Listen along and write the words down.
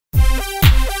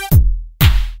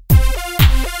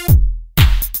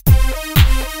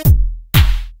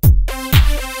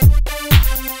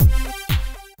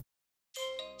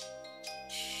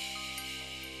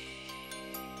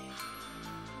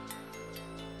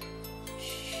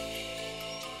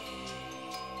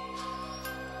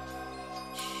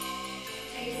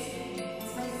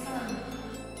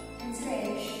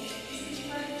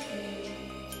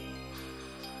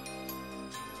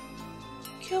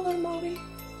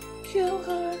kill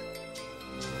her.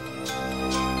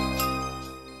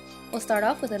 We'll start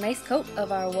off with a nice coat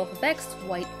of our Wolf of X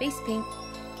white face paint.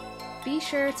 Be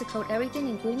sure to coat everything,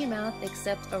 including your mouth,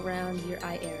 except around your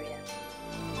eye area.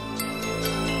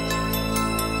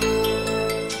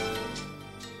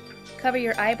 Cover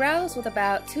your eyebrows with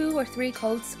about 2 or 3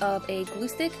 coats of a glue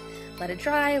stick. Let it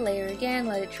dry, layer again,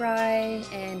 let it dry,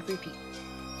 and repeat.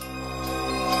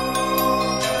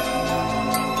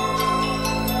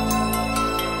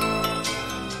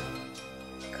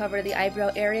 Cover the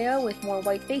eyebrow area with more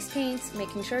white face paint,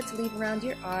 making sure to leave around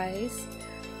your eyes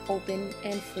open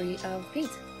and free of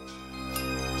paint.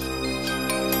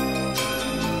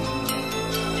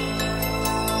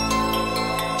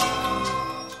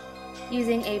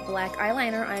 Using a black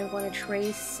eyeliner, I'm going to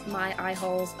trace my eye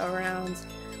holes around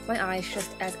my eyes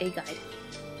just as a guide.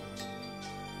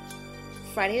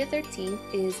 Friday the 13th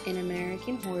is an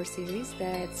American horror series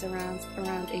that surrounds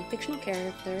around a fictional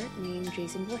character named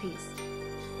Jason Voorhees.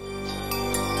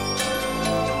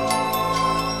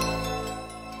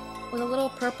 With a little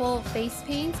purple face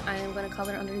paint, I am going to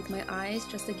color underneath my eyes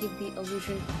just to give the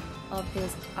illusion of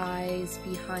his eyes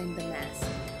behind the mask.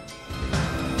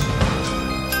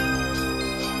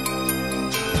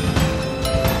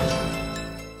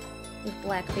 With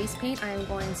black face paint, I am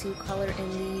going to color in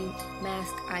the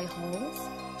mask eye holes,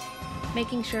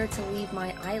 making sure to leave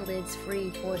my eyelids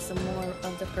free for some more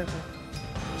of the purple.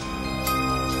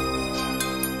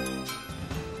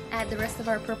 Add the rest of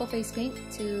our purple face paint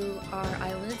to our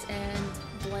eyelids and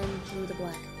blend through the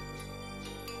black.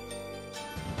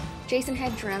 Jason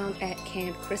had drowned at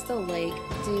Camp Crystal Lake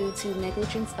due to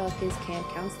negligence of his camp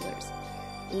counselors.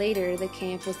 Later, the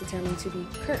camp was determined to be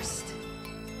cursed.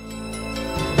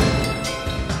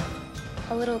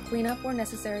 A little cleanup were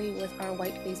necessary with our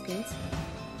white face paint.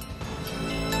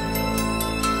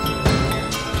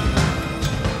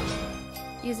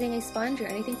 Using a sponge or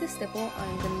anything to stipple,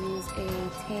 I'm going to use a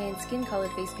tan skin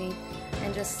colored face paint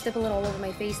and just stipple it all over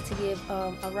my face to give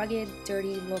a rugged,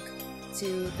 dirty look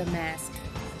to the mask.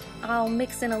 I'll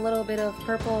mix in a little bit of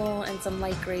purple and some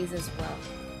light grays as well.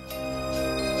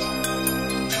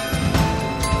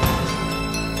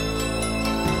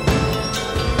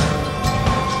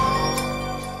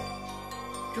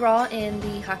 Draw in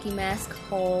the hockey mask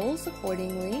holes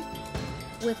accordingly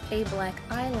with a black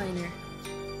eyeliner.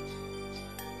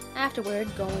 Afterward,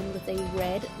 go in with a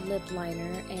red lip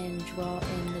liner and draw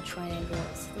in the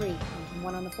triangles, 3,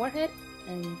 1 on the forehead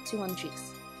and 2 on the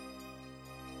cheeks.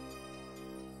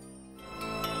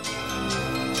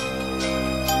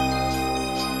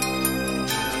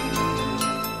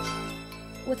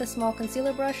 With a small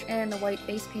concealer brush and a white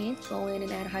face paint, go in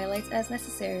and add highlights as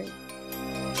necessary.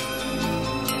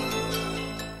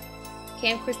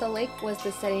 Camp Crystal Lake was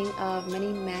the setting of many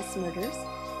mass murders,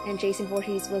 and Jason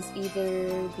Voorhees was either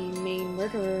the main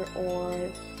murderer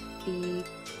or the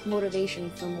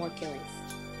motivation for more killings.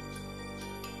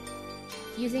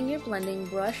 Using your blending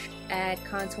brush, add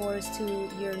contours to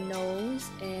your nose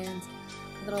and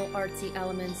little artsy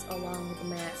elements along with the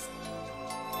mask.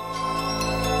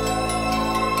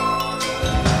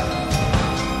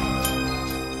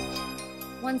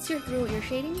 Once you're through with your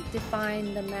shading,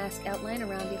 define the mask outline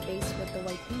around your face with the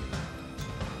white paint.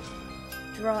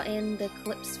 Draw in the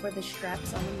clips for the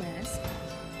straps on the mask.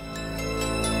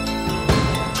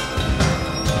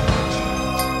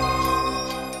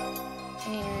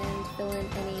 And fill in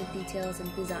any details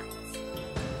and designs.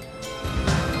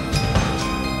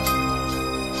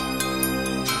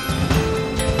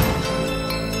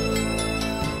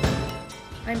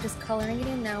 I'm just coloring it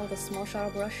in now with a small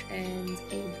shadow brush and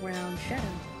a brown shadow.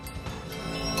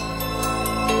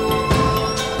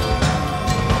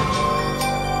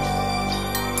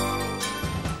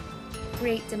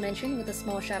 Create dimension with a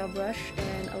small shadow brush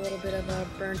and a little bit of a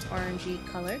burnt orangey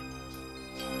color.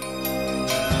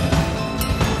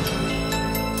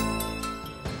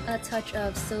 A touch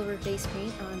of silver face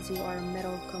paint onto our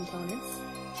metal components.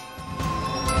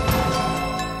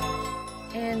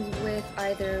 And with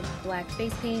either black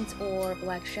face paint or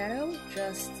black shadow,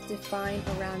 just define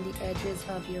around the edges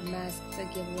of your mask to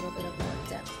give a little bit of more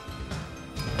depth.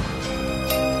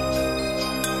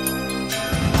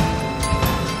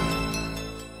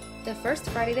 The first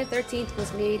Friday the 13th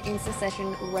was made in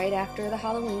succession right after the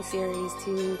Halloween series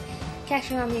to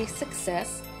cash in on the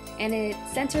success, and it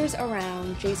centers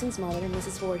around Jason's mother,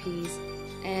 Mrs. Voorhees,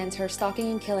 and her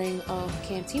stalking and killing of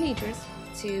camp teenagers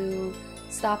to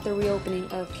stop the reopening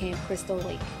of Camp Crystal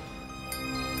Lake.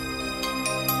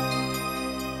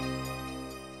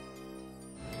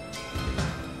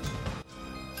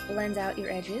 Blend out your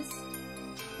edges.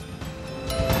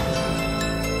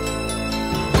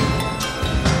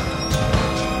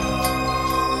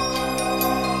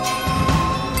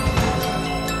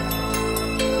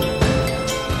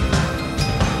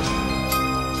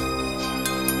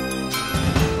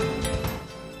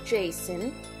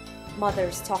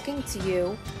 mother's talking to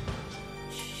you,